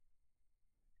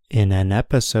In an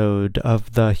episode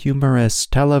of the humorous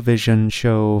television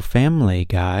show Family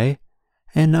Guy,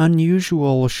 an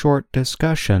unusual short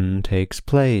discussion takes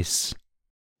place.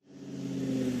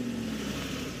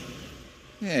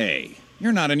 Hey,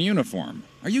 you're not in uniform.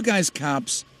 Are you guys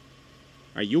cops?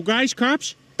 Are you guys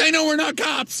cops? They know we're not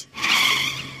cops!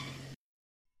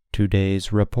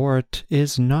 Today's report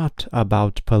is not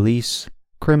about police,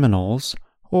 criminals,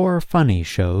 or funny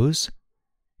shows.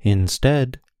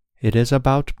 Instead, it is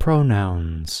about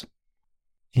pronouns.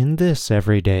 In this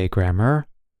everyday grammar,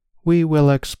 we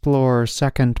will explore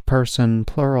second-person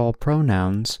plural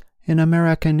pronouns in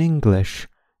American English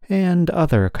and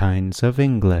other kinds of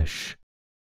English.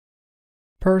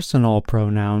 Personal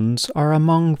pronouns are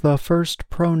among the first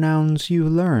pronouns you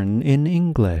learn in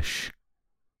English.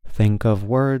 Think of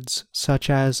words such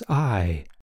as I,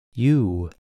 you,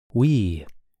 we,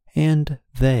 and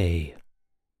they.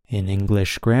 In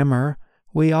English grammar,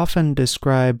 we often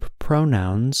describe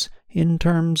pronouns in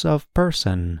terms of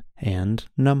person and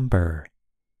number.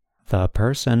 The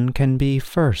person can be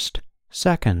first,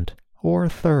 second, or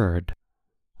third.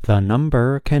 The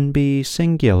number can be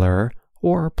singular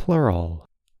or plural.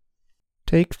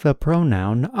 Take the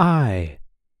pronoun I.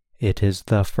 It is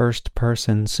the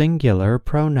first-person singular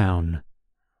pronoun.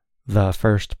 The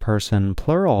first-person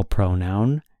plural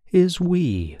pronoun is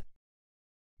we.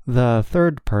 The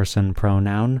third-person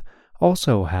pronoun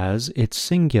also has its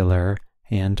singular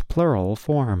and plural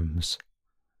forms.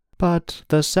 But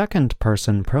the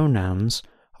second-person pronouns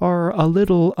are a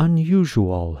little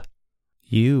unusual.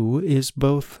 You is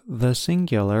both the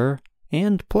singular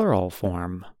and plural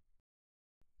form.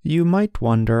 You might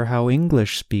wonder how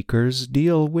English speakers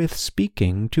deal with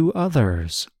speaking to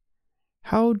others.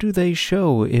 How do they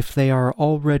show if they are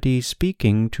already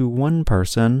speaking to one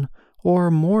person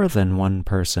or more than one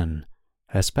person,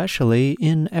 especially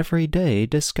in everyday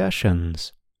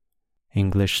discussions?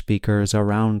 English speakers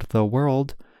around the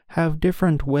world have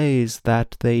different ways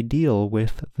that they deal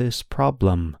with this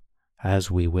problem, as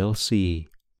we will see.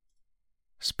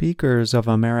 Speakers of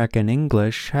American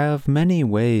English have many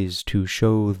ways to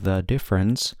show the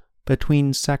difference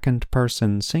between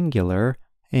second-person singular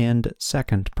and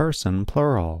second-person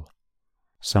plural.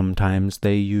 Sometimes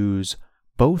they use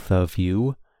both of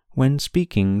you when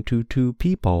speaking to two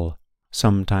people.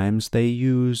 Sometimes they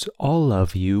use all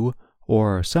of you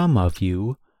or some of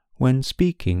you when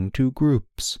speaking to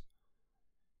groups.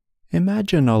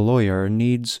 Imagine a lawyer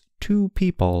needs two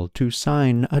people to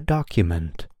sign a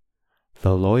document.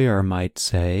 The lawyer might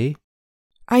say,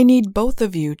 I need both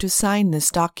of you to sign this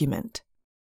document.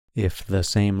 If the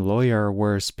same lawyer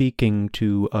were speaking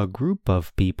to a group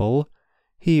of people,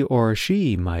 he or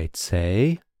she might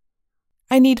say,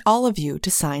 I need all of you to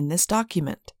sign this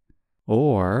document.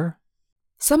 Or,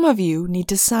 some of you need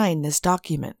to sign this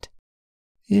document.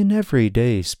 In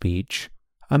everyday speech,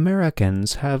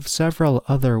 Americans have several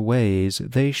other ways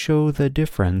they show the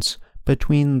difference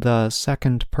between the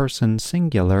second-person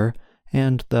singular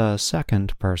and the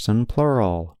second-person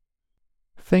plural.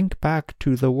 Think back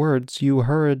to the words you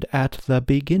heard at the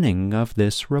beginning of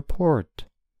this report.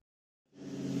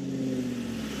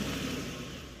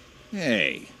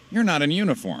 Hey, you're not in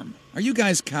uniform. Are you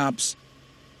guys cops?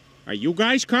 Are you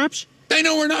guys cops? They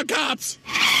know we're not cops!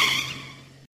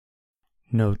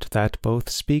 Note that both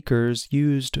speakers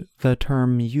used the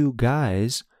term you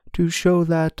guys to show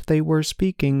that they were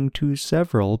speaking to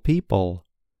several people.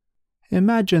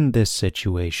 Imagine this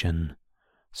situation.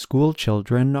 School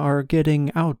children are getting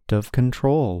out of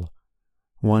control.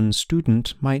 One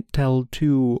student might tell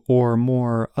two or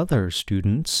more other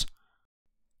students,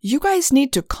 You guys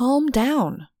need to calm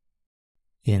down.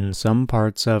 In some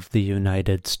parts of the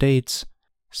United States,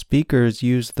 speakers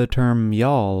use the term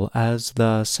y'all as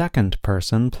the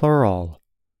second-person plural.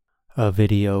 A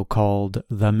video called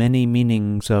The Many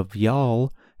Meanings of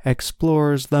Y'all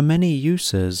explores the many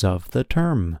uses of the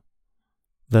term.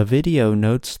 The video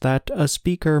notes that a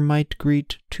speaker might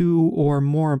greet two or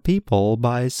more people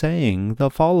by saying the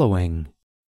following.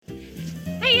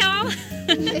 Hey, y'all!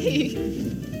 Hey.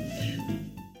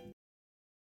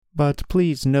 But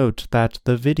please note that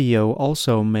the video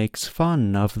also makes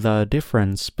fun of the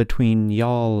difference between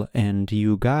y'all and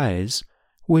you guys,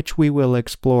 which we will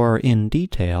explore in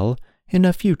detail in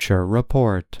a future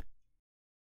report.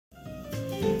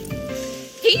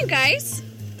 Hey, you guys!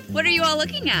 What are you all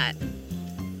looking at?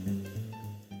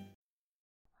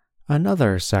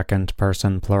 Another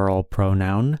second-person plural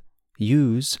pronoun,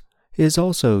 use, is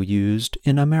also used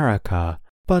in America,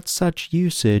 but such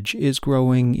usage is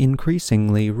growing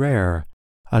increasingly rare,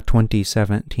 a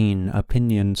 2017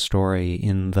 opinion story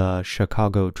in the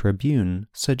Chicago Tribune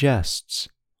suggests.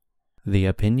 The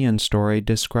opinion story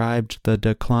described the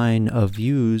decline of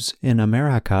yous in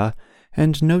America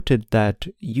and noted that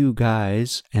you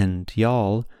guys and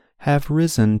y'all have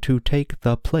risen to take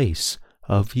the place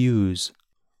of yous.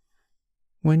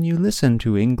 When you listen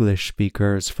to English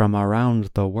speakers from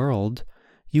around the world,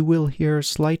 you will hear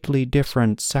slightly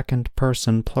different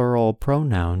second-person plural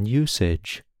pronoun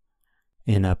usage.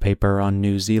 In a paper on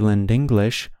New Zealand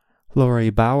English, Lori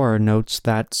Bauer notes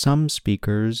that some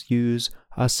speakers use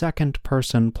a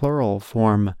second-person plural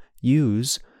form,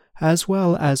 yous, as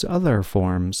well as other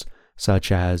forms,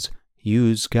 such as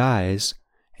yous guys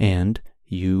and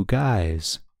you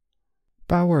guys.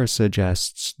 Bauer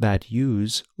suggests that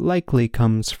yous likely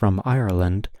comes from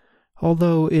Ireland,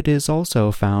 although it is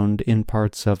also found in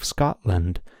parts of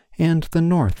Scotland and the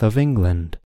north of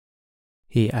England.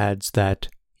 He adds that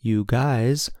you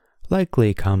guys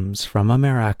likely comes from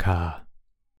America.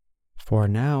 For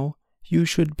now, you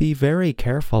should be very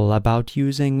careful about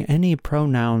using any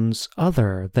pronouns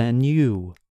other than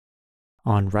you.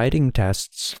 On writing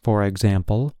tests, for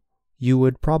example, you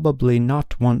would probably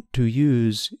not want to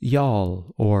use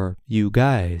y'all or you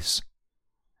guys.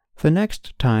 The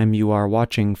next time you are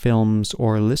watching films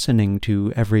or listening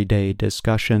to everyday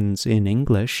discussions in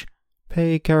English,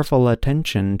 pay careful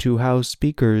attention to how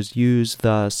speakers use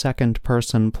the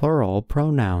second-person plural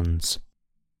pronouns.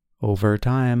 Over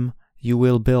time, you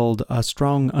will build a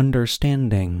strong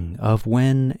understanding of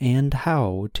when and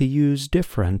how to use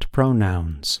different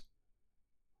pronouns.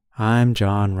 I'm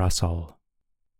John Russell.